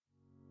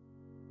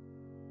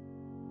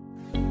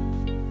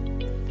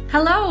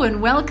Hello and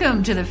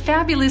welcome to the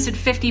Fabulous at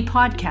 50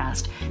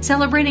 podcast,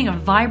 celebrating a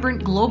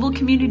vibrant global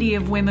community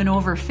of women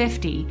over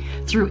 50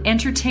 through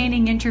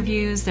entertaining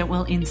interviews that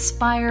will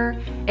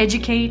inspire,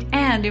 educate,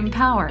 and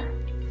empower.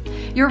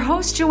 Your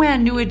host,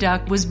 Joanne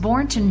Neweduk, was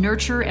born to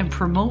nurture and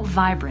promote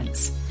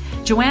vibrance.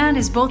 Joanne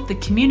is both the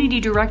Community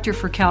Director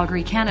for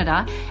Calgary,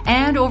 Canada,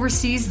 and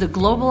oversees the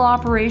global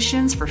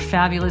operations for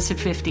Fabulous at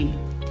 50.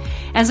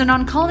 As an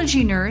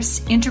oncology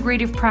nurse,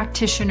 integrative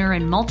practitioner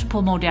in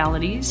multiple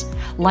modalities,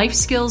 life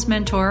skills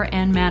mentor,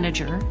 and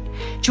manager,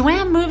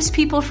 Joanne moves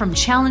people from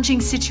challenging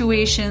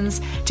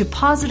situations to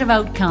positive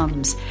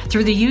outcomes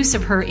through the use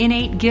of her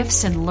innate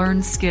gifts and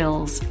learned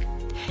skills.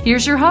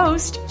 Here's your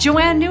host,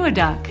 Joanne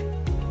Neweduk.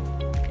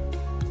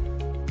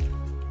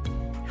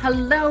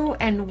 Hello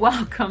and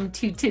welcome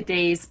to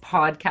today's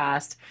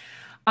podcast.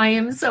 I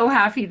am so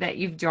happy that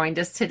you've joined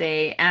us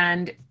today,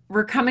 and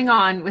we're coming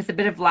on with a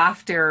bit of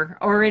laughter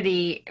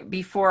already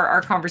before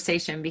our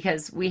conversation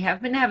because we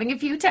have been having a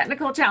few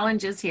technical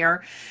challenges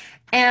here,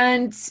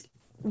 and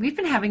we've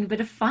been having a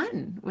bit of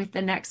fun with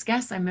the next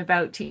guest I'm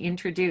about to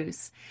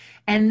introduce.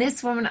 And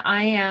this woman,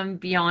 I am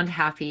beyond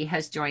happy,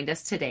 has joined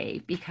us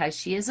today because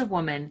she is a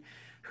woman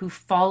who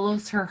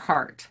follows her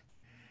heart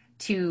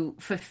to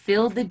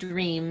fulfill the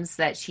dreams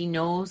that she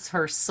knows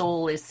her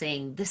soul is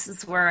saying, this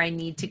is where I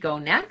need to go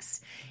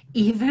next,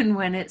 even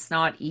when it's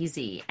not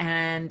easy.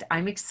 And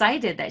I'm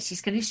excited that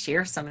she's going to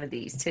share some of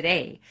these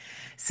today.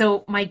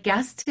 So my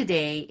guest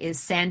today is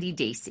Sandy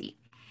Dacey.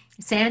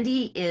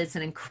 Sandy is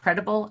an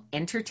incredible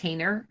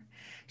entertainer.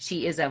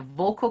 She is a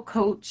vocal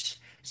coach.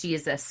 She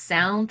is a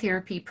sound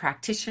therapy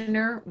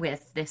practitioner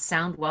with the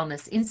Sound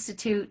Wellness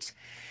Institute.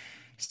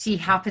 She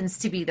happens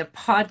to be the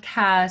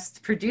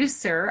podcast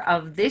producer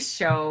of this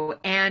show.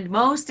 And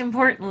most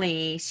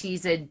importantly,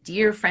 she's a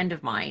dear friend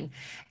of mine.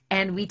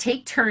 And we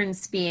take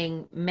turns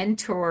being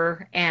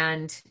mentor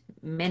and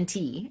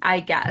mentee, I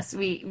guess.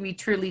 We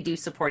truly do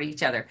support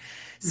each other.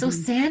 So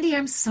Sandy,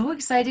 I'm so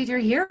excited you're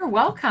here.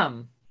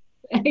 Welcome.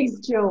 Thanks,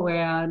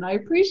 Joanne. I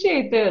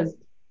appreciate this.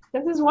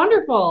 This is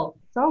wonderful.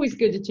 It's always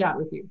good to chat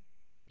with you.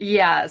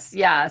 Yes.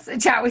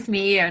 Chat with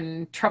me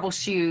and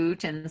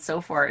troubleshoot and so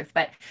forth.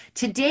 But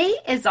today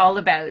is all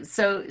about,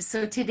 so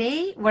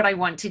today what I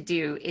want to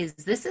do is,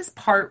 this is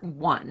part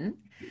one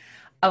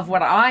of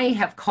what I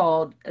have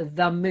called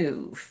The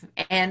Move.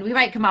 And we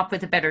might come up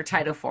with a better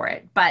title for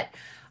it. But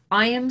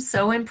I am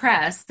so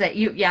impressed that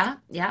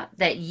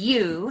that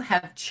you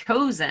have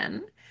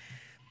chosen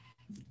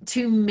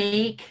to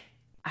make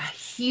a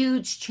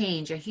huge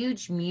change, a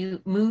huge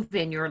move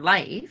in your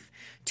life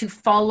to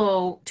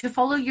follow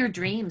your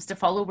dreams, to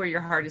follow where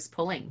your heart is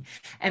pulling.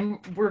 And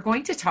we're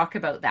going to talk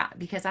about that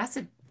because that's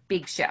a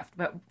big shift.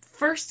 But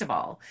first of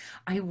all,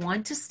 I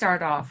want to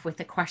start off with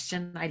a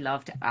question I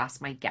love to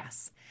ask my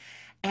guests.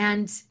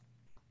 And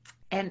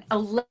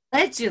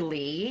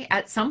allegedly,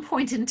 at some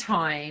point in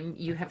time,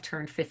 you have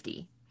turned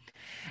 50.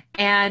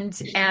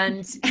 And and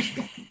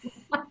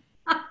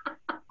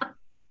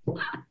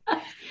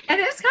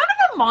it's kind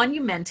of a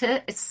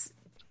monumentous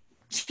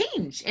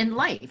change in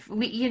life.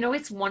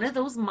 It's one of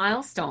those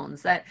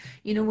milestones that,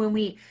 when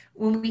we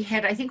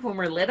hit, I think when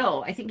we're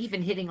little, I think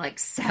even hitting like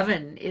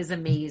 7 is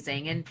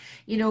amazing. And,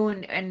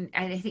 and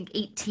I think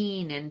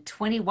 18 and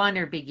 21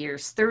 are big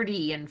years,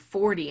 30 and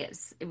 40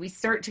 we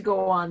start to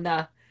go on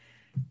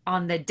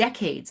the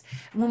decades.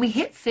 When we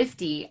hit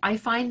 50, I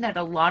find that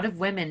a lot of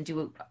women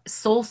do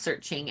soul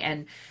searching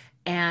and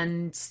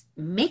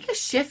make a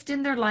shift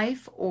in their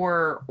life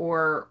or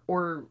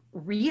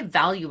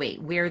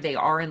reevaluate where they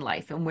are in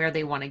life and where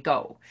they want to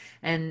go.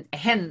 And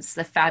hence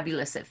the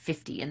Fabulous at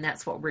 50. And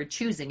that's what we're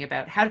choosing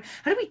about. How do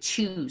we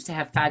choose to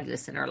have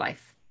fabulous in our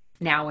life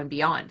now and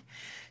beyond?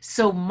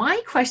 So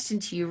my question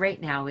to you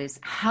right now is,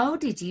 how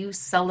did you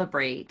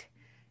celebrate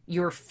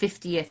your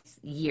 50th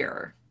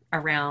year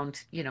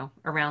around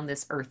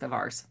this earth of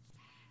ours?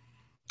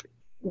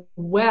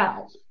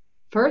 Well,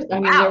 first,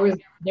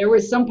 there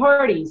was some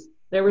parties.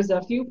 There was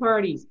a few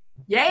parties.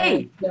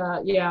 Yay!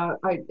 And,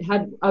 I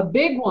had a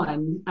big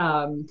one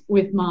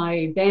with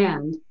my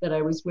band that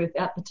I was with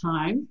at the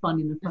time, Fun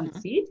in the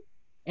Front Seat,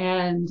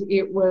 and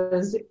it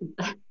was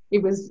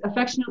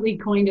affectionately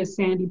coined as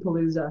Sandy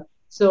Palooza.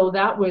 So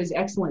that was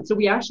excellent. So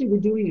we actually were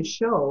doing a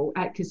show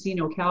at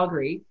Casino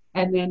Calgary,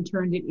 and then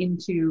turned it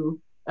into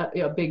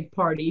a big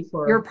party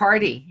for your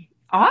party.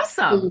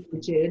 Awesome.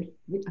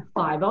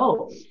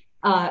 5-0.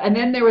 And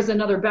then there was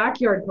another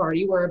backyard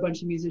party where a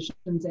bunch of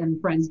musicians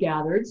and friends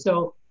gathered.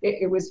 So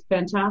it was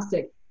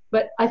fantastic.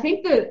 But I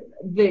think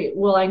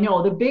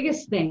the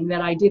biggest thing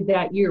that I did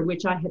that year,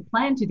 which I had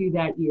planned to do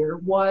that year,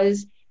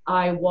 was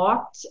I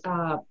walked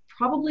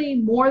probably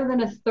more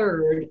than a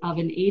third of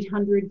an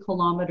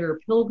 800-kilometer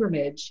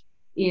pilgrimage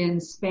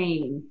in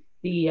Spain,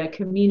 the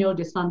Camino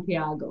de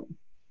Santiago.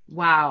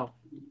 Wow.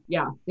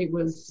 Yeah, it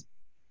was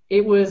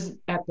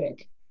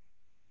epic.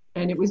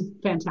 And it was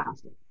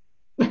fantastic.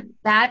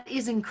 That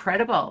is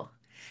incredible.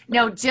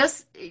 Now,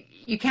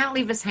 you can't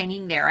leave us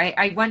hanging there.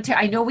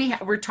 I know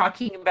we're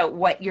talking about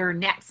what your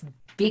next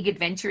big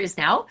adventure is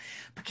now,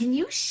 but can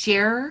you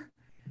share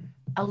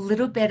a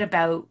little bit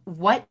about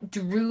what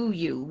drew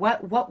you?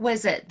 What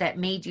was it that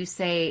made you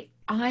say,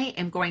 I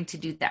am going to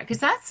do that? Because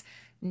that's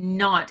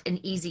not an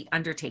easy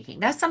undertaking.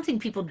 That's something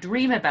people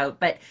dream about,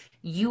 but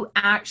you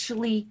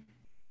actually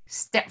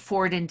stepped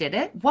forward and did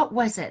it. What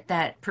was it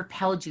that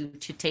propelled you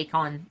to take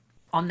on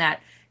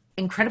that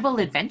incredible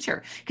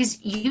adventure?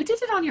 Because you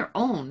did it on your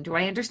own, do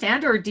I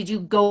understand? Or did you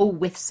go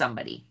with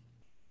somebody?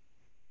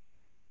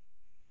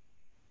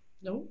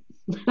 No.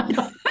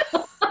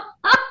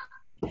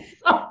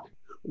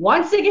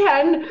 Once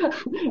again,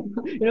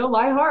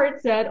 my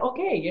heart said,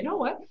 okay, you know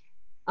what?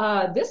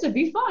 This would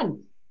be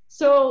fun.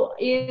 So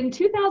in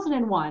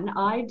 2001,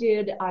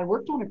 I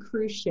worked on a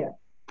cruise ship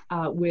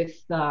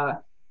with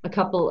a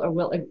couple,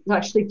 well,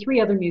 actually three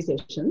other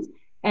musicians,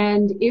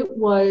 and it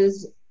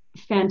was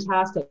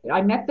fantastic.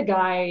 I met the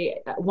guy,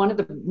 one of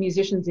the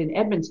musicians in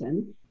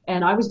Edmonton,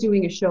 and I was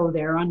doing a show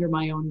there under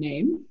my own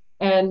name.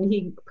 And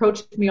he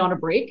approached me on a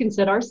break and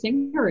said, our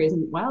singer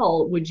isn't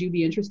well. Would you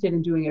be interested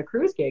in doing a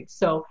cruise gig?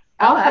 So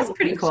oh, that's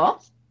pretty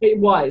cool. It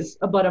was.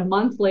 About a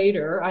month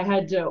later, I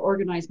had to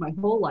organize my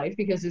whole life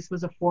because this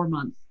was a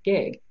 4-month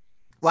gig.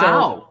 Wow.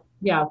 So,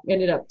 yeah,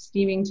 ended up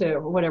steaming to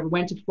whatever,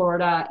 went to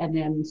Florida and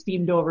then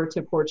steamed over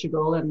to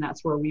Portugal. And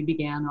that's where we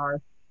began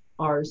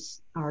our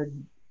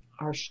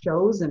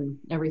shows and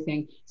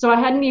everything. So I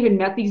hadn't even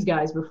met these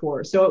guys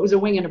before. So it was a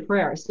wing and a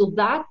prayer. So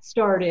that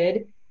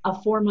started a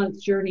 4-month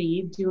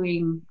journey,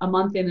 doing a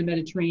month in the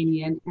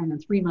Mediterranean and then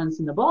 3 months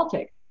in the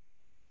Baltic.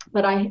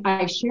 But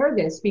I share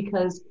this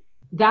because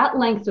that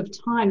length of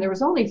time, there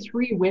was only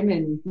 3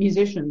 women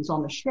musicians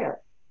on the ship,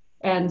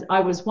 and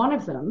I was one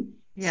of them.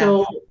 Yeah.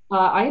 So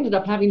I ended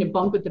up having to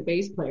bunk with the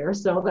bass player.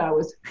 So that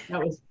was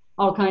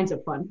all kinds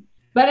of fun.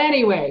 But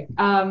anyway,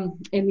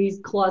 in these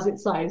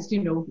closet-sized,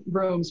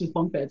 rooms with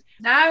bunk beds.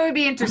 That would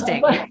be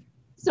interesting.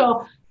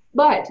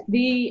 But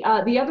the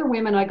other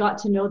women, I got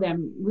to know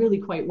them really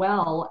quite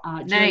well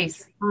during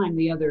the time,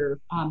 the other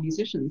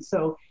musicians.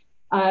 So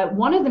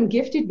one of them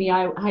gifted me,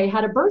 I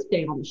had a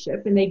birthday on the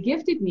ship, and they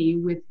gifted me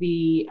with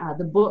the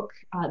book,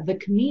 The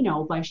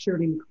Camino by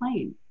Shirley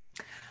MacLaine.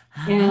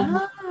 And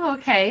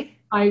okay.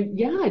 I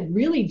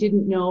really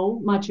didn't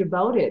know much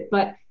about it,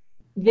 but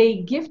they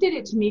gifted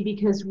it to me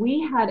because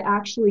we had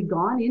actually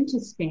gone into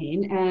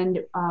Spain, and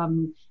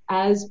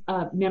as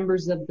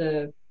members of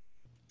the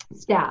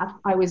staff,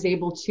 I was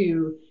able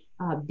to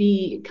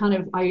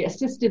I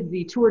assisted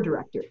the tour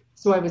director.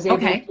 So I was able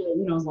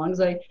to, as long as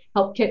I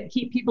helped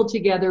keep people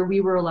together,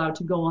 we were allowed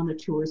to go on the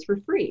tours for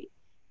free.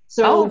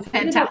 So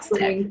fantastic.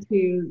 Going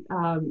to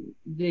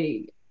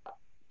the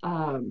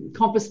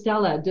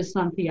Compostela de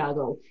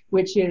Santiago,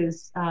 which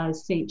is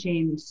St.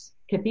 James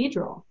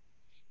Cathedral.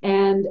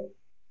 And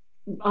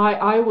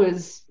I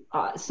was,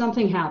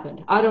 something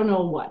happened. I don't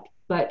know what.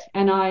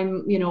 And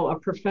I'm, a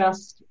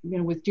professed,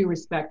 with due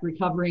respect,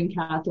 recovering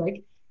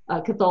Catholic.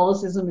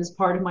 Catholicism is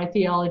part of my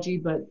theology,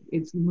 but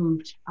it's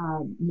moved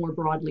more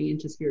broadly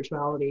into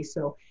spirituality.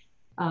 So,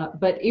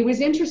 but it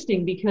was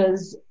interesting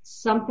because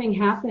something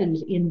happened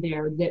in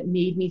there that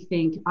made me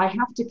think, I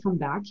have to come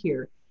back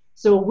here.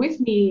 So with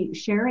me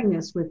sharing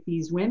this with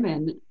these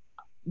women,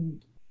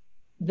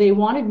 they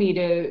wanted me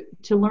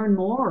to learn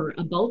more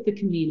about the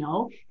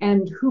Camino,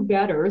 and who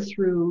better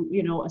through,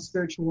 a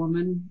spiritual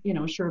woman,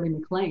 Shirley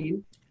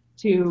MacLaine,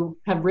 to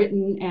have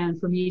written and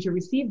for me to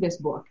receive this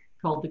book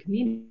called The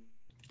Camino.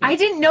 I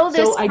didn't know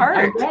this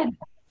part.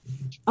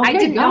 I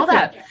didn't know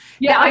that.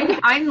 Yeah,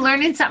 I'm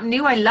learning something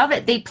new. I love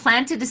it. They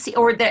planted a seed,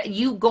 or that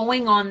you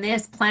going on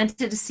this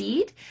planted a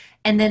seed,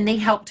 and then they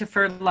helped to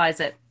fertilize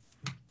it.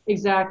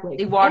 Exactly.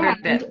 They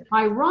watered it.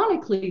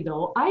 Ironically,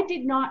 though, I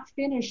did not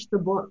finish the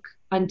book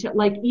until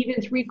even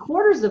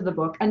 3/4 of the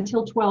book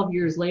until 12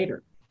 years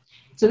later.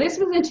 So this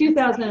was in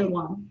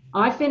 2001.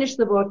 I finished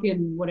the book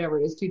in whatever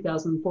it is,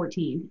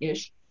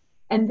 2014-ish.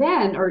 And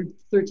then, or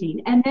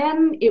 13. And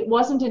then it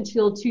wasn't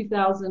until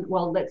 2000.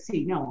 Well, let's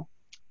see. No,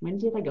 when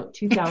did I go?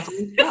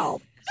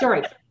 2012.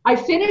 Sorry. I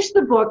finished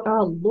the book.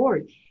 Oh,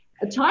 Lord.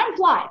 Time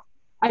flies.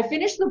 I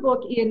finished the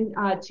book in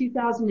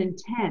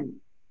 2010.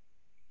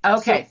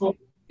 Okay. So,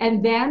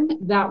 and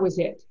then that was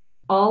it.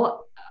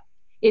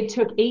 It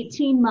took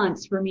 18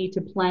 months for me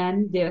to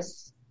plan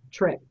this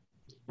trip.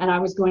 And I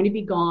was going to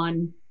be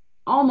gone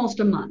almost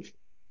a month.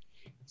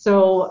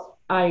 So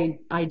I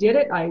did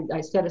it.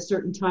 I set a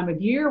certain time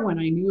of year when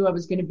I knew I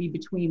was going to be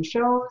between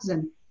shows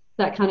and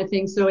that kind of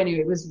thing. So anyway,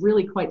 it was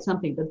really quite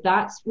something. But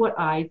that's what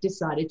I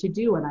decided to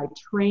do. And I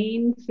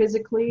trained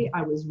physically.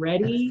 I was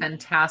ready. That's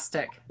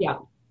fantastic. Yeah.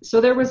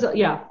 So there was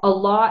a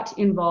lot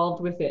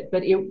involved with it.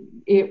 But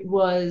it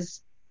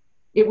was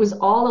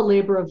all a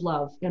labor of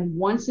love. And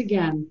once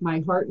again,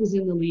 my heart was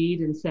in the lead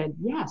and said,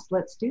 yes,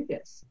 let's do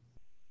this.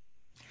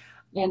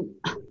 And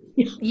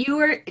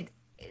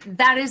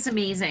that is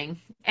amazing.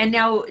 And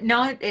now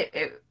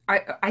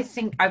I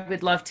think I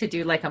would love to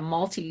do like a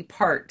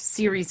multi-part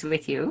series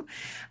with you,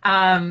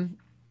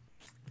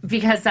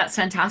 because that's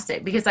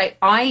fantastic. Because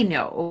I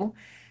know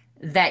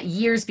that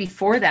years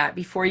before that,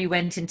 before you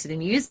went into the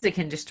music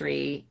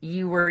industry,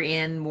 you were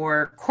in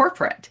more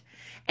corporate,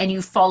 and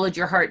you followed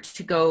your heart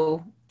to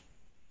go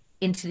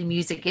into the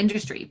music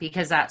industry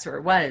because that's where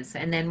it was.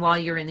 And then while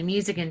you're in the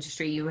music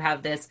industry, you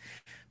have this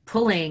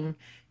pulling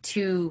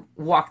to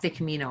walk the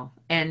Camino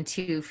and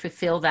to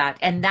fulfill that.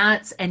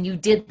 And you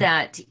did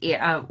that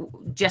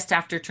just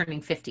after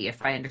turning 50,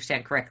 if I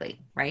understand correctly,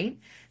 right?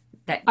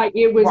 That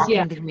it was, walking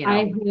yeah, the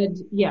Camino.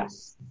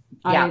 Yes.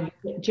 Yeah.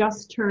 I had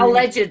just turned.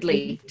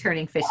 Allegedly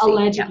turning 50.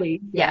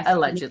 Allegedly. Yeah. Yes. Yeah,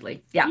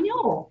 allegedly. Yeah. I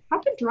know. How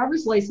can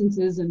driver's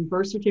licenses and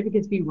birth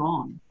certificates be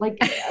wrong? Like,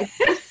 it's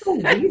just so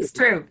weird. It's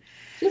true.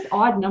 Just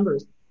odd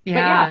numbers.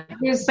 Yeah.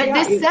 This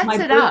sets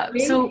it up.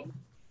 So,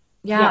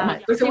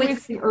 my birthday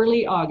was in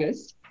early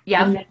August.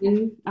 Yeah. And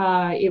then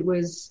it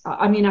was,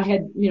 I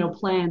had,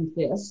 planned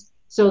this.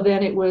 So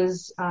then it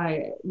was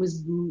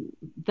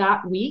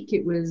that week,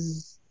 it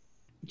was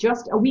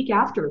just a week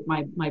after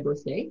my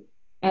birthday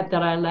that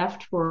I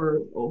left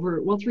for over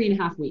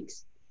 3.5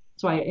 weeks.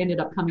 So I ended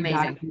up coming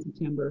back in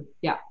September.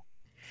 Yeah.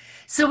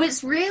 So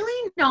it's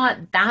really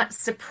not that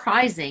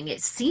surprising.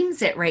 It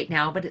seems it right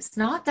now, but it's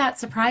not that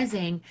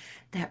surprising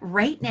that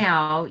right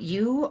now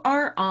you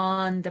are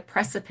on the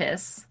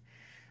precipice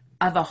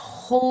of a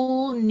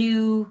whole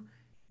new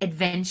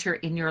adventure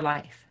in your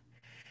life.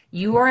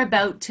 You are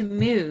about to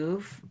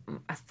move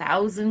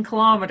 1,000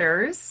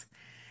 kilometers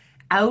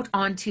out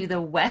onto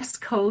the west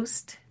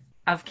coast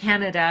of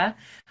Canada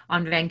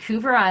on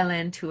Vancouver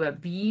Island to a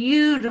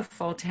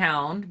beautiful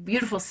town,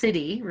 beautiful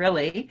city,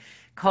 really,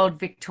 called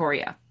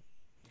Victoria.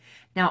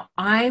 Now,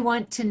 I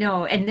want to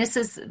know, and this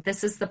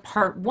is the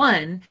part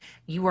one,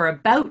 you are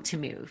about to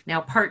move.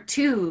 Now, part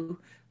two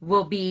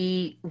will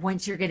be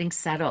once you're getting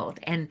settled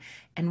and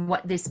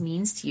what this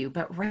means to you.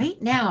 But right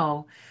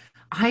now,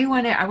 I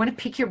want to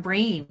pick your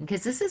brain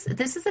because this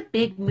is a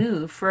big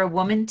move for a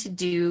woman to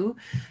do.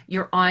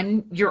 You're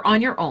on your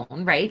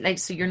own, right? Like,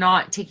 so you're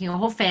not taking a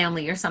whole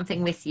family or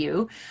something with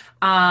you.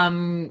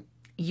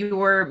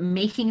 You're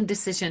making a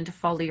decision to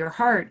follow your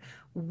heart.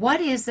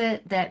 What is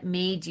it that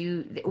made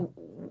you,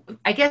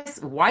 I guess,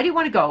 why do you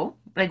want to go?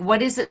 Like,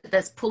 what is it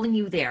that's pulling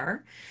you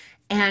there?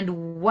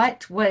 And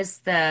what was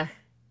the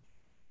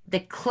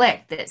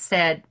click that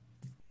said,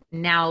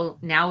 now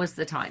is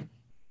the time?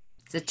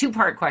 It's a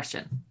 2-part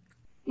question.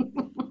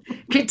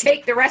 Could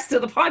take the rest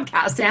of the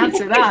podcast to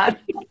answer that.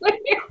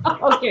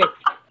 Okay.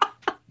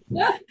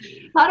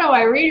 How do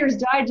I Reader's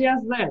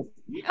Digest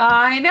this?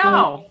 I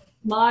know.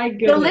 My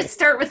goodness. So let's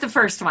start with the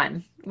first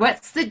one.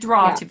 What's the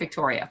draw to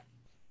Victoria?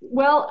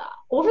 Well,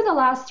 over the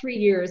last 3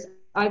 years,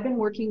 I've been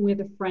working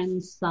with a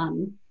friend's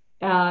son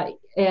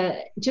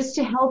just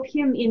to help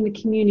him in the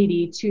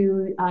community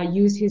to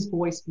use his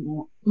voice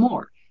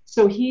more.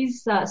 So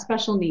he's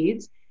special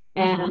needs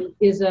and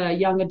is a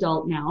young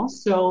adult now.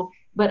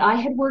 But I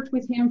had worked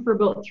with him for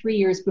about 3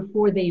 years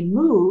before they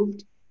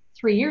moved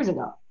 3 years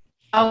ago.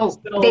 Oh,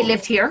 so, they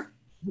lived here?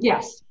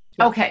 Yes.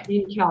 Okay.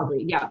 In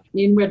Calgary,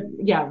 in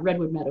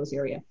Redwood Meadows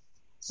area.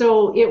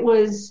 So it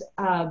was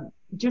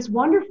just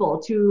wonderful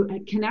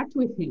to connect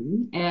with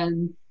him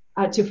and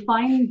to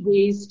find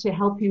ways to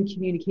help him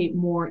communicate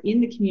more in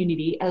the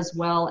community, as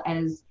well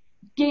as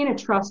gain a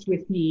trust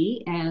with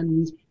me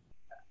and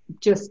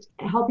just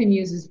help him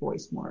use his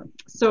voice more.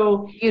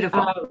 So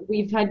beautiful.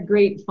 We've had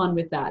great fun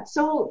with that.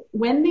 So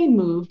when they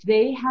moved,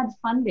 they had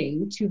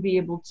funding to be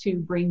able to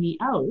bring me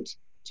out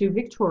to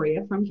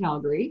Victoria from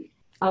Calgary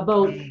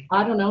about,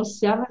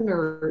 7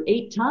 or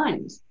 8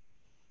 times.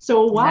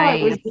 So while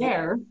I was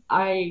there,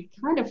 I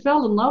kind of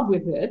fell in love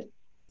with it.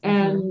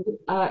 And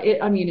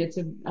it's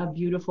a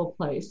beautiful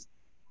place.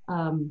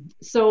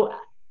 So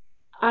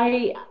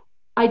I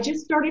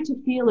just started to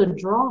feel a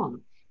draw.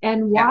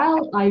 And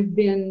while I've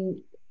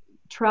been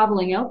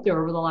traveling out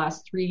there over the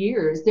last 3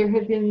 years, there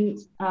have been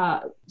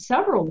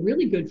several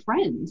really good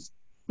friends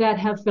that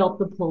have felt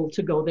the pull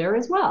to go there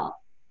as well.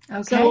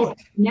 Okay. So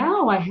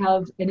now I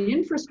have an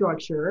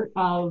infrastructure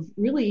of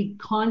really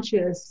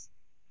conscious,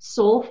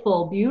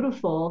 soulful,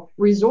 beautiful,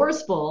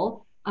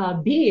 resourceful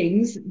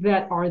beings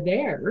that are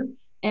there.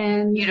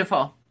 And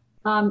beautiful.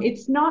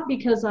 It's not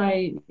because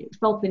I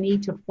felt the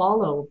need to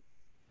follow.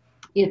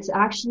 It's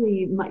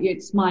actually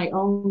my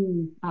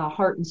own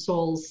heart and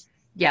soul's.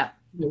 Yeah.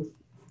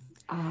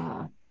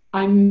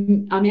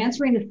 I'm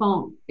answering the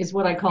phone is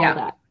what I call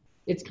that.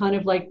 It's kind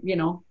of like,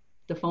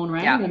 the phone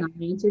rang and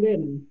I answered it,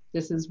 and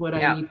this is what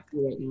I need to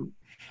do right now.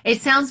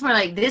 It sounds more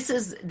like this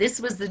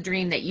was the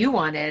dream that you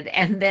wanted,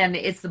 and then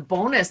it's the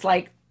bonus,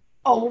 like,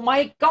 oh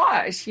my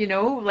gosh,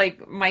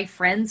 like my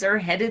friends are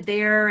headed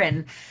there,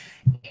 and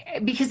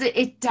because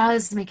it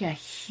does make a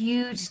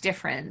huge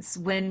difference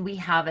when we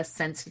have a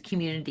sense of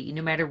community,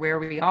 no matter where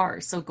we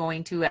are. So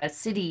going to a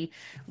city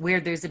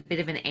where there's a bit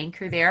of an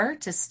anchor there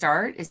to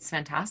start is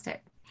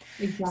fantastic.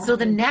 Exactly. So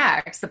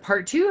the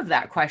part 2 of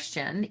that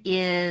question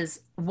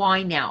is,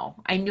 why now?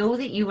 I know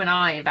that you and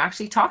I have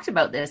actually talked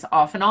about this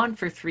off and on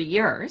for 3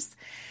 years.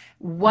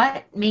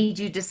 What made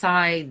you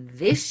decide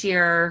this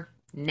year,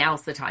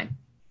 now's the time?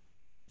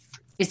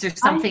 Is there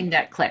something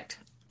that clicked?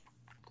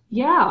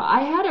 Yeah,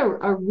 I had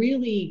a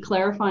really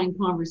clarifying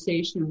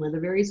conversation with a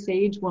very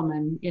sage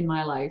woman in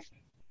my life.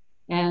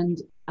 And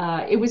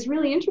it was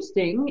really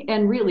interesting.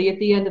 And really, at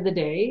the end of the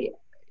day,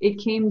 it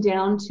came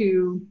down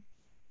to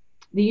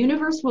The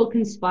universe will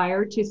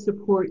conspire to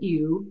support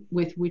you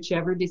with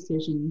whichever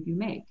decision you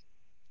make.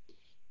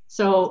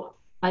 So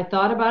I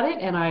thought about it,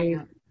 and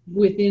Yeah.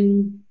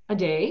 within a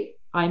day,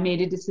 I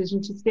made a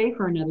decision to stay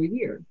for another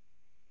year.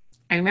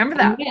 I remember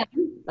And that.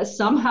 then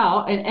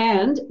somehow,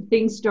 and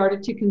things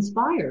started to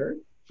conspire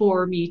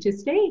for me to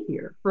stay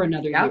here for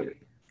another Yeah. year.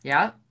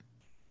 Yeah.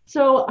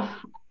 So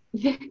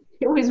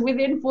it was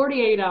within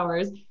 48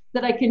 hours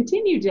that I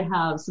continued to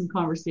have some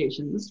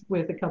conversations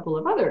with a couple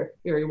of other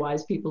very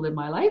wise people in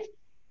my life.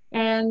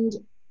 And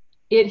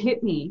it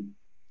hit me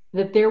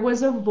that there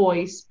was a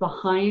voice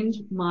behind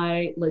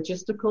my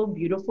logistical,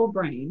 beautiful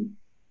brain,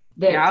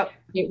 that Yeah.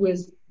 it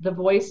was the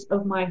voice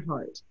of my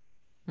heart.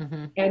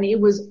 Hmm. And it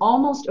was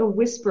almost a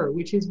whisper,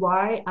 which is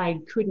why I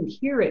couldn't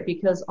hear it,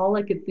 because all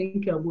I could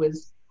think of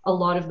was a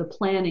lot of the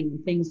planning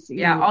and things,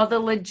 Yeah. All the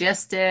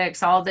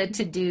logistics, all the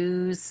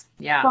to-dos.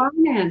 Yeah.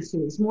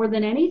 finances more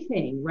than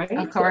anything, Of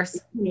right? course.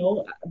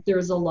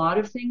 There's a lot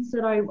of things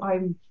that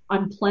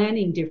I'm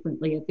planning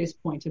differently at this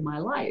point in my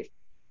life.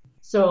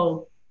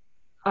 So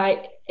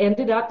I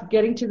ended up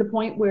getting to the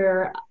point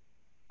where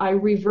I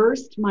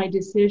reversed my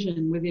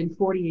decision within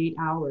 48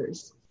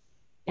 hours.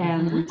 Hmm.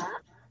 And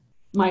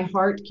my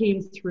heart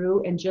came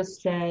through and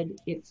just said,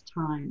 it's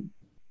time.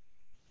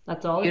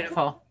 That's all it took.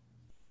 Beautiful.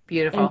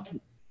 Beautiful. And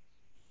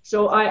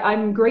so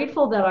I'm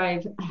grateful that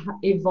I've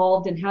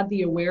evolved and had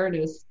the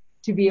awareness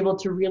to be able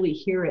to really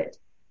hear it.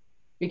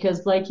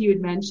 Because, like you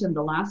had mentioned,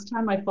 the last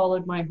time I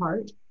followed my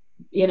heart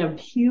in a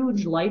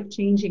huge life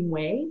changing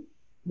way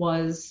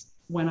was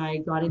when I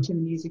got into the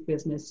music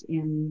business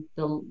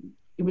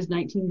it was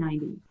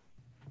 1990.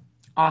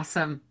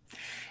 Awesome.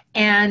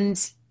 And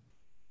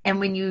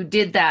when you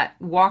did that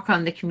walk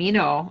on the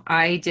Camino,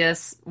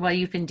 while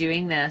you've been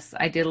doing this,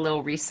 I did a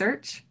little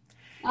research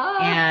Ah,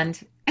 and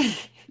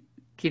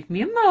give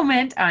me a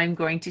moment. I'm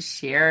going to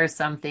share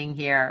something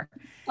here.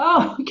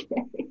 oh,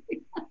 okay.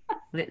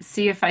 Let's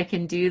see if I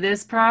can do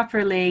this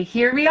properly.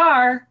 Here we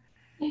are.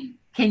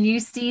 Can you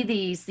see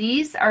these?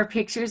 These are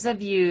pictures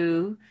of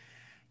you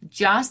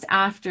just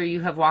after you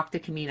have walked the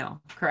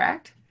Camino,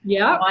 correct?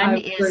 Yeah, One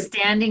is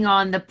standing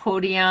on the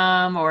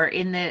podium or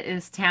in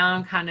this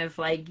town, kind of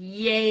like,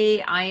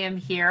 yay, I am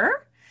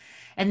here.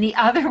 And the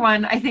other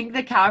one, I think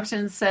the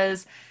caption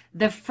says,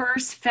 the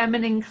first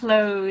feminine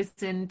clothes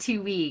in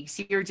 2 weeks.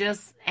 You're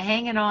just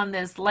hanging on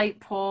this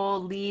light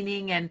pole,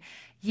 leaning, and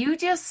you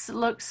just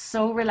look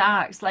so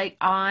relaxed. Like,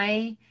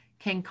 I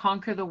can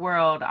conquer the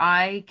world.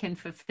 I can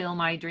fulfill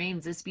my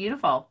dreams. It's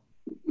beautiful.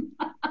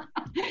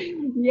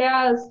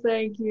 yes,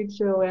 thank you,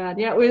 Joanne.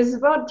 Yeah, it was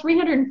about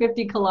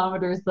 350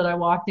 kilometers that I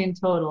walked in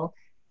total.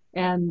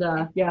 And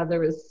yeah, there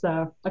was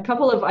a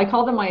couple of, I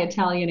call them my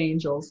Italian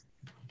angels.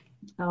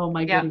 Oh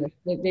my Yeah, goodness.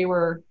 They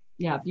were,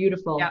 yeah,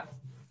 beautiful. yeah,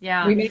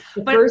 yeah. We made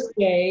the But first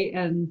day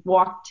and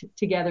walked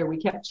together. We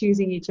kept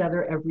choosing each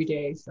other every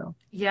day. So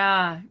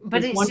yeah, it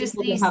but was it's just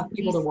wonderful to have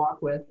people to these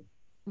walk with.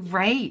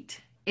 right.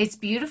 It's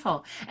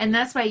beautiful. And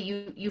that's why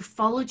you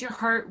followed your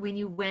heart when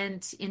you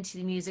went into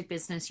the music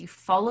business. You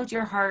followed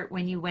your heart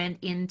when you went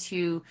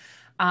into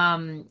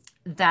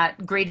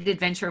that great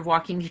adventure of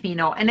walking the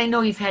Camino. And I know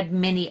you've had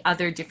many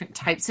other different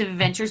types of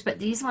adventures, but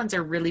these ones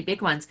are really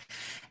big ones.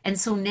 And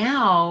so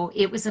now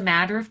it was a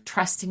matter of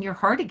trusting your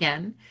heart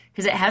again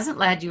because it hasn't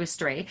led you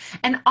astray.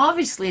 And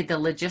obviously the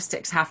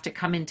logistics have to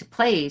come into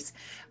place.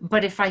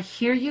 But if I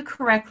hear you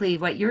correctly,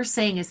 what you're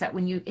saying is that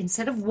when you,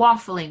 instead of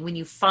waffling, when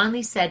you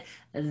finally said,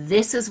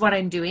 this is what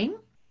I'm doing,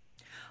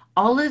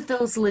 all of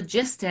those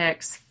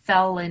logistics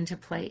fell into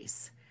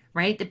place,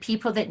 right? The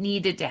people that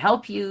needed to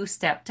help you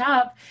stepped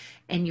up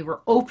and you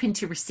were open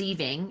to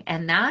receiving.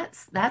 And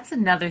that's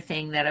another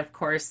thing that, of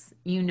course,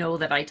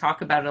 that I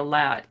talk about a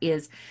lot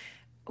is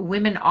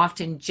women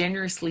often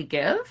generously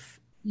give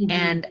Hmm.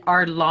 and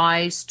our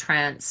lives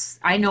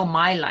I know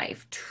my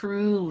life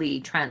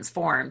truly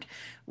transformed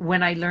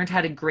when I learned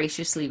how to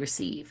graciously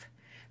receive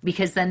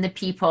because then the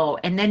people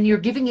and then you're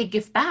giving a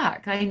gift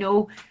back. I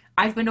know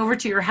I've been over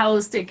to your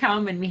house to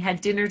come and we had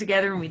dinner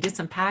together and we did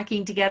some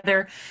packing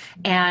together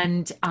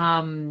and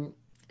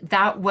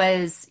that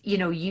was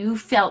you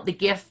felt the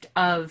gift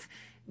of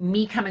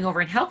me coming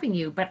over and helping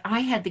you, but I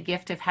had the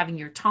gift of having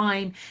your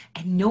time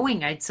and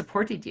knowing I'd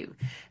supported you.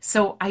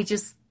 So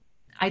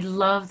I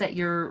love that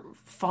you're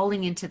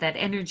falling into that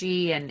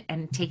energy and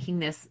taking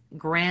this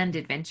grand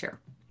adventure.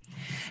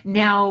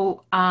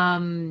 Now,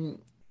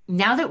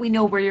 now that we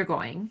know where you're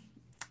going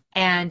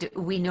and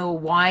we know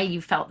why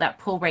you felt that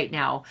pull right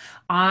now,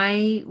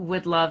 I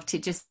would love to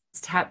just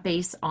tap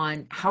base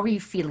on how are you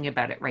feeling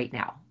about it right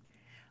now?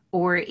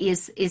 Or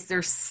is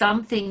there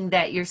something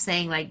that you're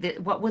saying like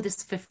that, what will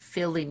this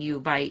fulfill in you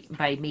by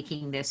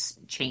making this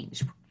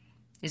change?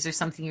 Is there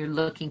something you're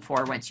looking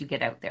for once you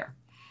get out there?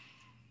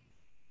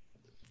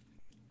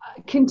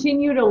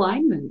 Continued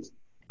alignment.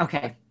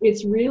 Okay.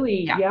 It's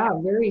really, Yeah. yeah,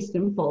 very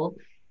simple.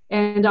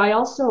 And I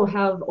also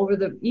have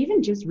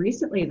even just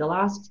recently, the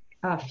last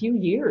few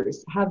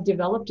years, have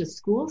developed a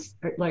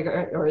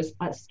or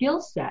a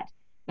skill set.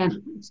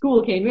 And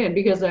school came in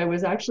because I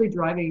was actually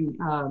driving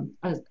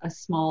a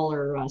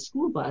smaller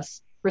school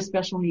bus for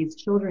special needs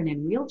children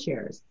in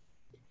wheelchairs.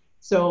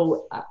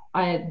 So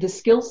the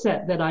skill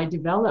set that I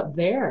developed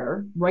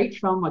there, right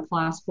from a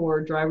class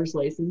 4 driver's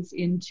license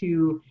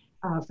into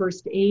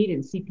first aid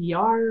and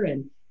CPR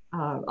and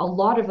a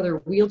lot of other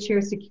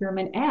wheelchair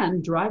securement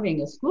and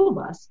driving a school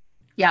bus,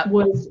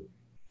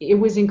 it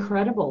was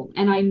incredible.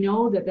 And I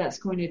know that that's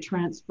going to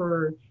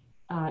transfer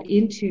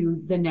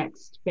into the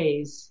next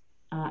phase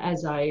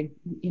as I,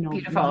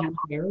 get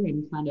there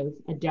and kind of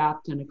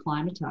adapt and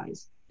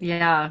acclimatize.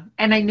 Yeah.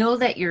 And I know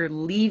that you're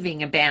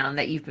leaving a band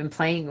that you've been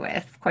playing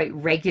with quite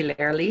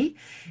regularly.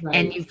 Right.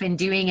 And you've been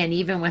doing, and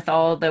even with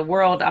all the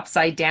world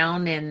upside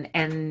down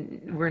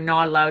and we're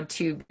not allowed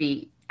to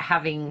be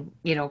having,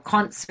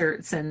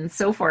 concerts and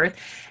so forth,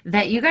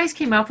 that you guys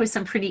came up with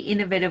some pretty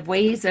innovative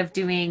ways of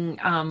doing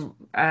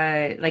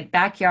like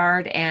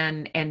backyard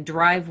and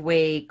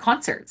driveway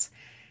concerts.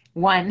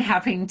 One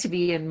happening to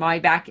be in my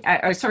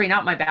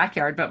not my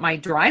backyard, but my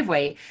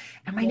driveway.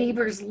 And my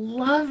neighbors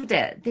loved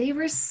it. They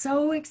were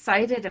so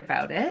excited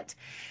about it.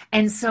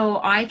 And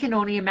so I can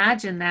only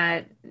imagine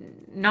that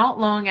not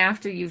long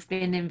after you've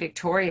been in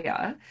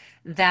Victoria,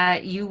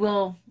 that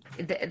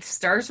the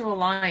stars will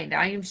align.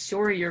 I am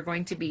sure you're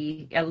going to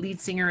be a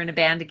lead singer in a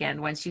band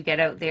again once you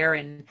get out there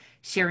and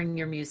sharing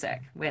your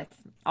music with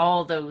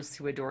all those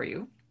who adore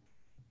you.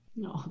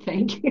 No,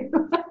 thank you.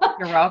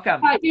 You're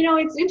welcome.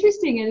 It's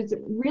interesting, and it's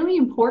really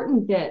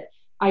important that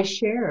I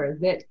share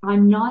that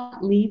I'm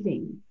not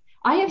leaving.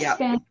 I have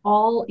spent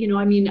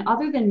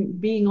other than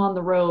being on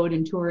the road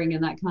and touring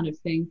and that kind of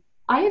thing,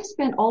 I have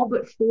spent all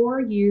but 4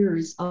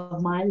 years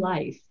of my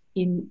life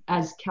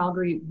as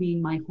Calgary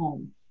being my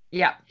home.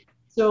 Yeah.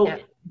 So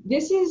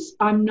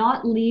I'm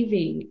not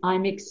leaving,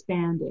 I'm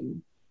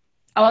expanding.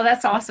 Oh,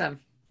 that's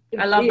awesome.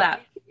 I love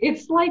that.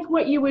 It's like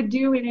what you would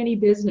do in any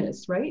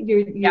business, right?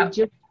 You're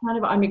just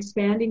I'm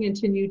expanding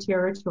into new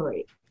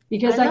territory,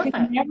 because I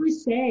can never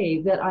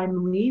say that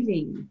I'm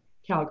leaving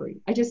Calgary.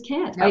 I just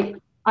can't.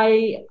 Nope.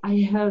 I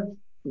have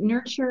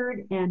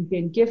nurtured and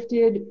been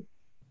gifted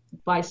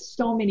by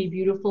so many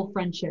beautiful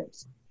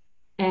friendships.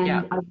 And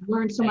I've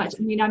learned so much.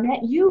 I mean, I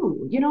met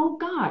you,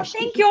 gosh.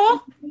 Thank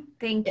you.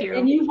 Thank you.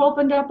 And you've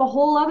opened up a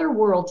whole other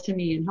world to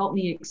me and helped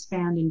me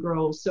expand and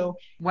grow. So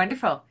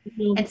wonderful.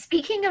 And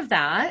speaking of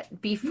that,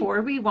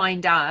 before we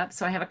wind up,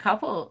 so I have a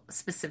couple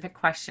specific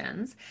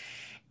questions.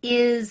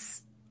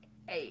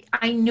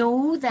 I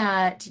know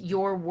that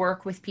your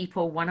work with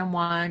people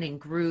one-on-one and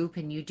group,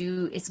 and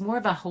it's more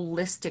of a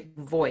holistic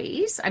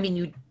voice. I mean,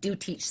 you do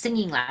teach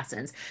singing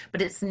lessons,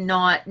 but it's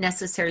not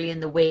necessarily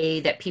in the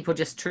way that people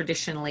just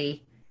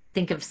traditionally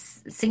think of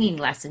singing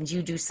lessons.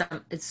 You do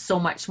it's so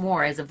much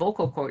more as a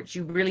vocal coach.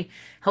 You really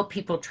help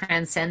people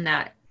transcend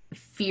that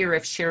fear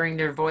of sharing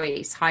their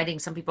voice, hiding.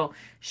 Some people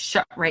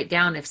shut right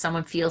down. If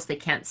someone feels they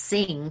can't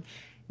sing,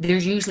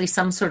 there's usually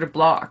some sort of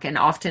block, and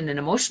often an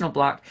emotional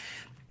block.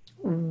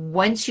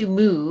 Once you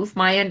move,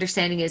 my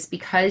understanding is,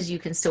 because you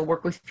can still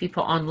work with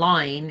people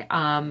online,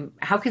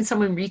 how can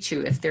someone reach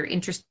you if they're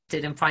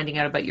interested in finding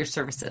out about your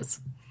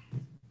services?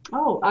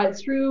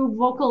 Through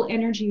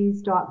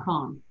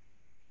vocalenergies.com.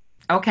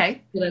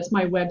 Okay. So that's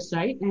my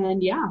website.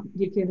 And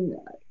you can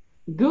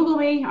Google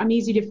me. I'm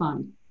easy to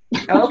find.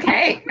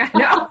 Okay.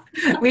 No,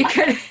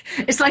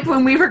 it's like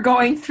when we were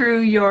going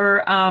through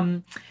your,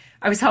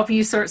 I was helping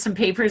you sort some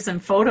papers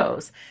and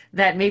photos,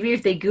 that maybe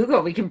if they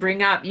Google, we can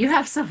bring up, you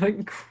have some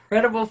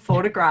incredible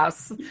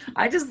photographs.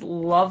 I just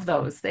love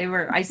those.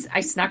 I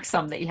snuck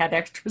some that you had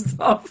extras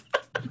of.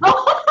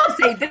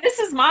 Say, this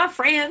is my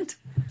friend.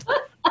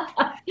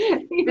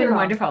 It's been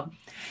wonderful.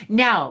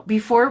 Now,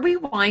 before we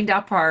wind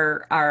up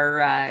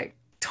our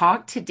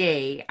talk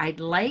today, I'd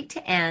like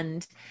to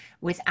end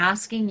with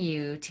asking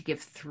you to give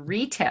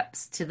 3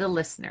 tips to the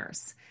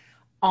listeners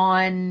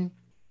on,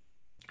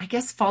 I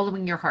guess,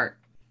 following your heart.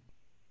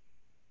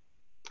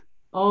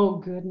 Oh,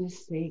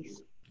 goodness sakes.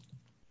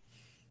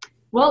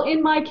 Well,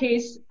 in my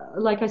case,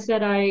 like I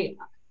said,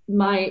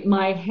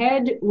 my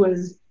head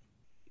was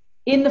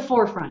in the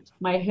forefront.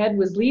 My head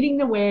was leading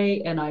the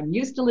way, and I'm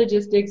used to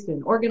logistics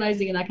and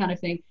organizing and that kind of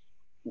thing.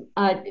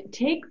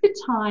 Take the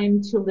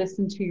time to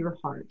listen to your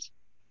heart.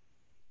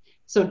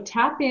 So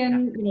tap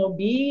in,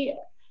 be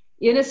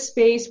in a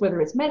space,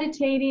 whether it's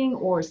meditating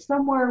or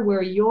somewhere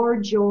where your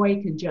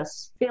joy can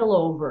just spill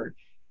over,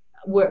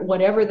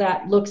 whatever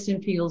that looks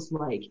and feels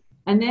like.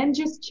 And then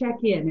just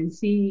check in and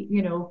see,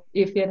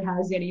 if it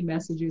has any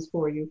messages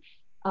for you.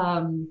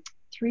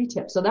 3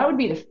 tips. So that would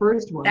be the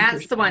first one.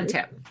 That's the one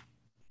tip.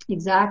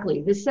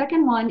 Exactly. The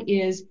second one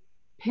is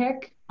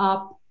pick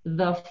up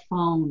the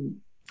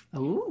phone.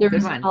 Ooh,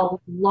 There's a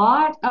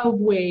lot of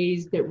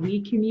ways that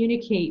we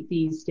communicate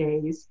these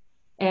days.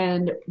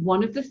 And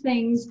one of the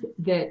things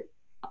that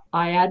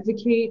I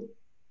advocate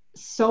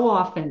so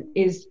often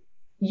is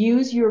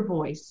use your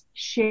voice,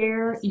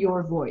 share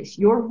your voice.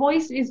 Your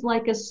voice is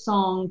like a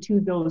song to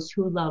those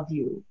who love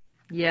you.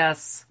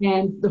 Yes.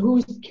 And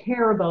who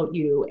care about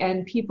you,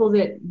 and people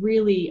that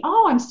really,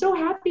 I'm so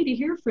happy to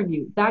hear from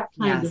you. That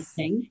kind of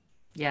thing.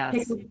 Yes.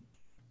 Pick up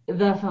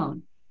the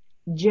phone.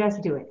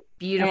 Just do it.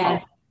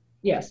 Beautiful.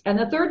 Yes. And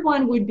the third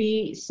one would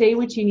be say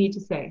what you need to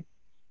say.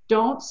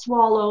 don't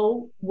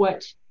swallow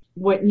what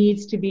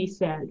needs to be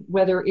said,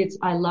 whether it's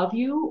I love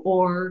you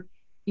or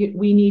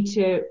we need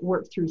to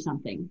work through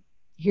something.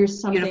 Here's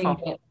something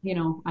Beautiful. that,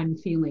 I'm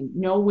feeling.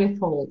 No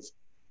withholds.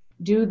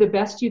 Do the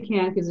best you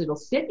can because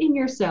it'll sit in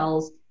your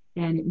cells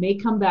and it may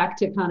come back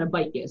to kind of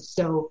bite you.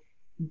 So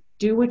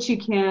do what you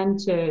can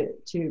to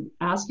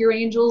ask your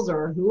angels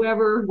or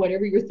whoever,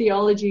 whatever your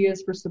theology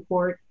is, for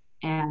support,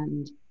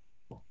 and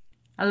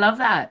I love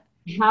that.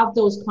 have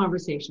those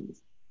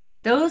conversations.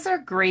 Those are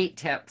great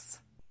tips.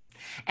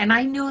 And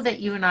I know that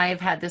you and I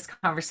have had this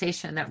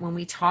conversation that when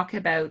we talk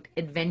about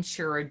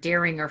adventure or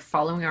daring or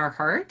following our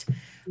heart,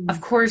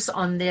 of course,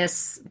 on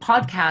this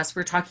podcast,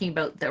 we're talking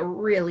about the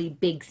really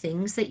big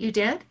things that you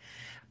did,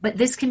 but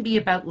this can be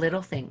about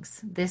little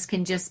things. This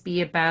can just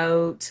be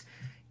about,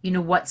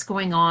 what's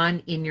going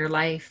on in your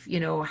life,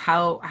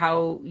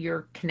 how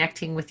you're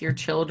connecting with your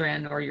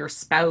children or your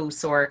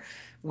spouse, or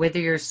whether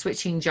you're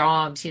switching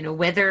jobs,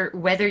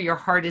 whether your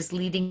heart is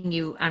leading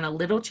you on a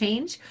little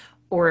change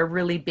or a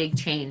really big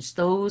change.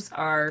 Those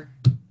are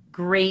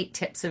great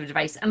tips of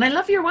advice. And I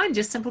love your one.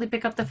 Just simply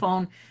pick up the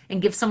phone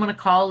and give someone a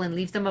call and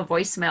leave them a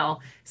voicemail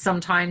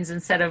sometimes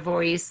instead of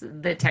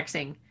the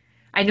texting.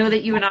 I know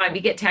that you and I, we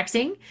get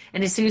texting,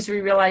 and as soon as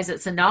we realize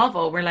it's a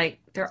novel, we're like,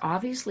 they're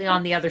obviously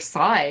on the other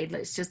side.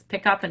 Let's just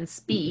pick up and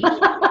speak.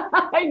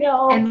 I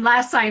know. And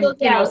last time,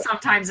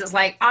 sometimes it's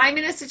like, I'm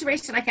in a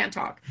situation I can't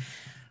talk.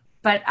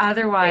 But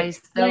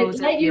otherwise,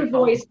 let your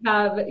voice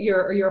have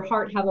your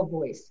heart have a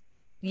voice.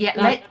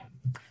 Yeah,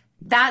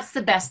 that's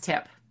the best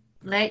tip.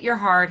 Let your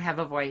heart have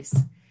a voice.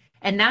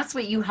 And that's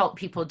what you help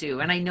people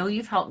do. And I know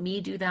you've helped me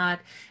do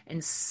that,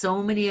 and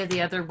so many of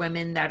the other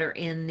women that are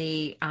in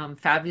the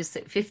Fabulous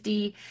at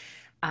 50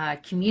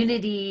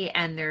 community,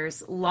 and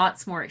there's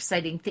lots more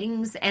exciting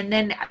things. And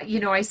then,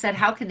 I said,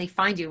 how can they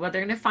find you? Well,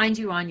 they're going to find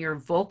you on your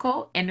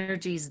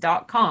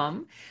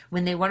vocalenergies.com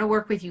when they want to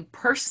work with you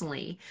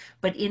personally.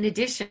 But in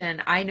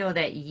addition, I know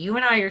that you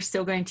and I are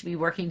still going to be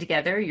working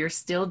together. You're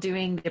still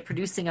doing the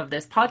producing of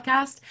this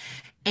podcast.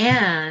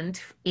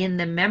 And in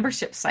the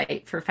membership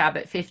site for Fab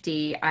at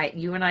 50,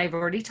 you and I have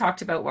already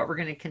talked about what we're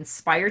going to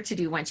conspire to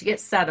do once you get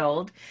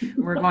settled.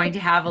 We're going to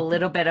have a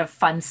little bit of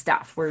fun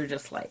stuff. We're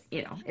just like,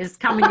 it's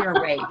coming your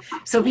way.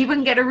 So people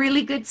can get a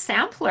really good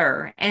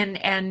sampler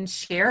and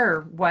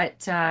share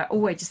what, I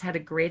just had a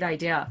great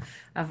idea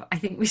of, I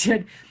think we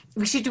should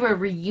do a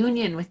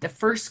reunion with the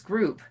first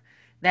group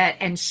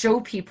and show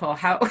people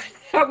how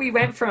we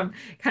went from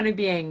kind of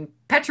being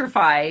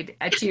petrified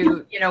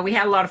to, we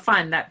had a lot of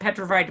fun, that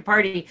petrified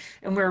party,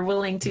 and we're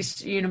willing to,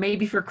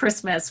 maybe for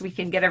Christmas we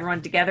can get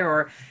everyone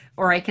together,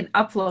 or I can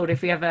upload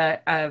if we have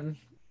a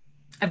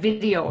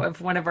video of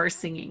one of our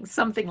singing,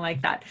 something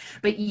like that.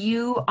 But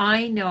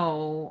I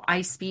know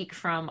I speak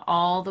from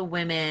all the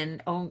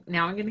women. Oh,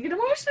 now I'm going to get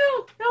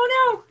emotional.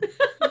 Oh no.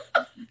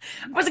 I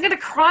wasn't going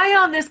to cry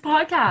on this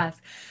podcast,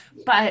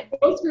 but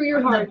go through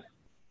your heart.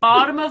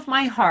 Bottom of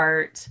my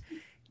heart,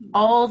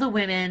 all the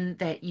women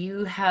that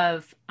you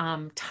have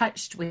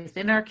touched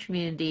within our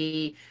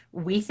community,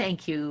 we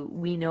thank you.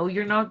 We know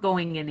you're not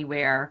going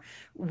anywhere.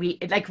 We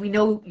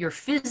know you're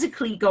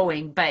physically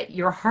going, but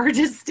your heart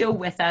is still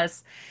with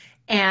us.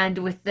 And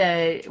with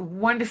the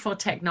wonderful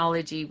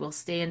technology, we'll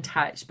stay in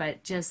touch.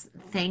 But just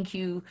thank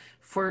you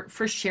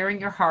for sharing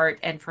your heart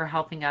and for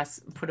helping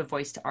us put a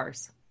voice to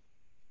ours.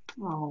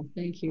 Oh,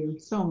 thank you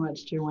so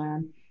much,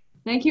 Joanne.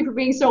 Thank you for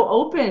being so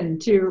open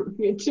to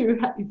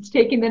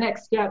taking the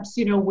next steps,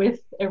 with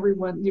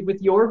everyone,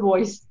 with your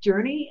voice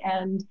journey,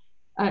 and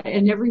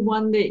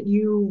everyone that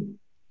you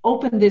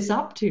open this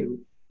up to,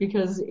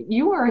 because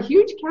you are a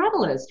huge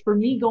catalyst for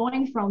me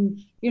going from,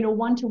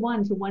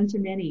 one-to-one to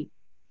one-to-many.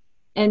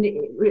 And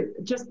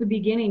just the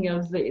beginning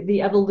of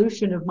the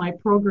evolution of my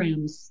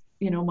programs,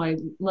 my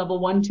level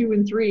 1, 2,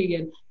 and 3,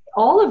 and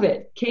all of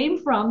it came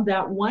from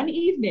that one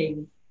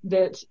evening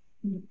that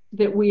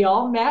we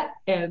all met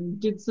and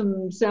did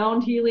some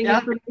sound healing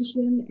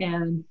information,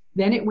 and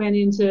then it went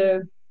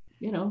into,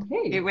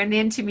 hey. It went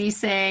into me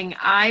saying,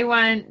 I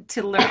want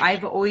to learn.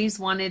 I've always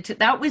wanted to,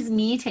 that was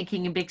me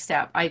taking a big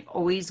step. I've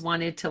always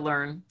wanted to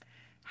learn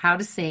how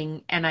to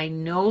sing, and I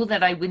know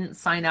that I wouldn't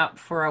sign up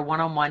for a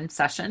one-on-one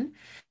session,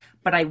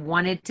 but I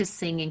wanted to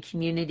sing in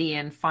community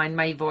and find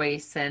my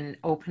voice and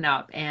open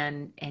up,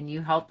 and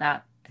you helped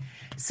that.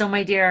 So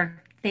my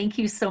dear, thank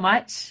you so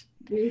much.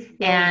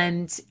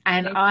 And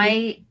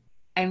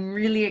I'm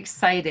really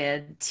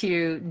excited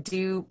to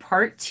do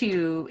part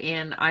 2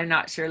 in, I'm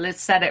not sure, let's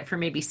set it for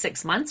maybe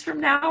 6 months from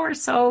now or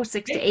so,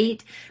 6 to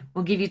 8.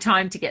 We'll give you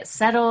time to get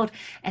settled,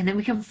 and then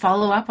we can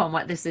follow up on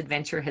what this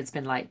adventure has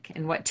been like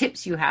and what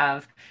tips you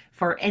have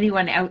for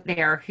anyone out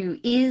there who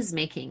is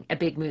making a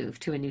big move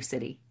to a new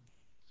city.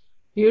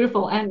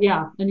 Beautiful. And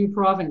a new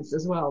province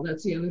as well.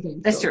 That's the other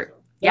thing. That's true.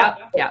 Yeah.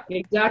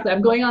 Exactly.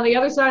 I'm going on the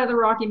other side of the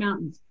Rocky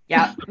Mountains.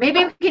 Yeah,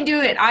 maybe we can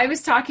do it. I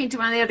was talking to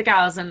one of the other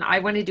gals, and I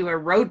want to do a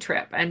road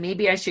trip, and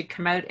maybe I should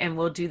come out and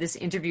we'll do this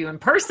interview in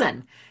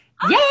person.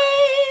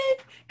 Yay!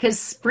 Because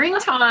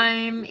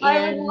springtime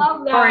in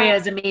Victoria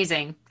is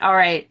amazing. All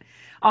right.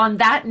 On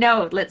that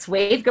note, let's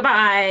wave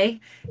goodbye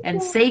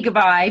and say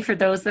goodbye. For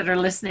those that are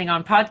listening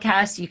on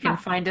podcast, you can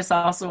find us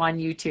also on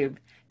YouTube.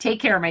 Take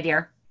care, my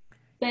dear.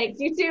 Thanks,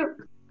 you too.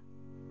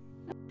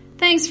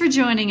 Thanks for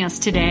joining us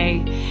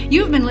today.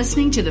 You've been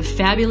listening to the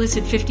Fabulous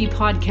at 50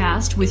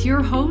 podcast with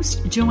your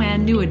host,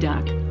 Joanne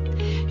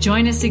Neweduk.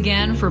 Join us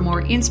again for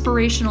more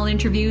inspirational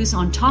interviews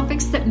on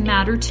topics that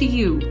matter to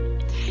you.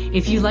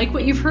 If you like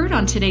what you've heard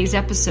on today's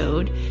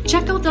episode,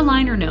 check out the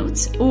liner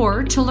notes,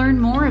 or to learn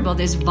more about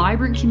this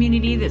vibrant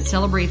community that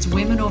celebrates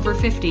women over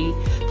 50,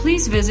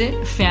 please visit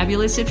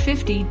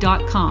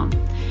fabulousat50.com.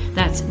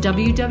 That's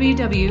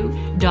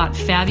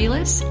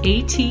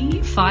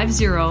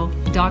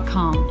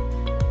www.fabulousat50.com.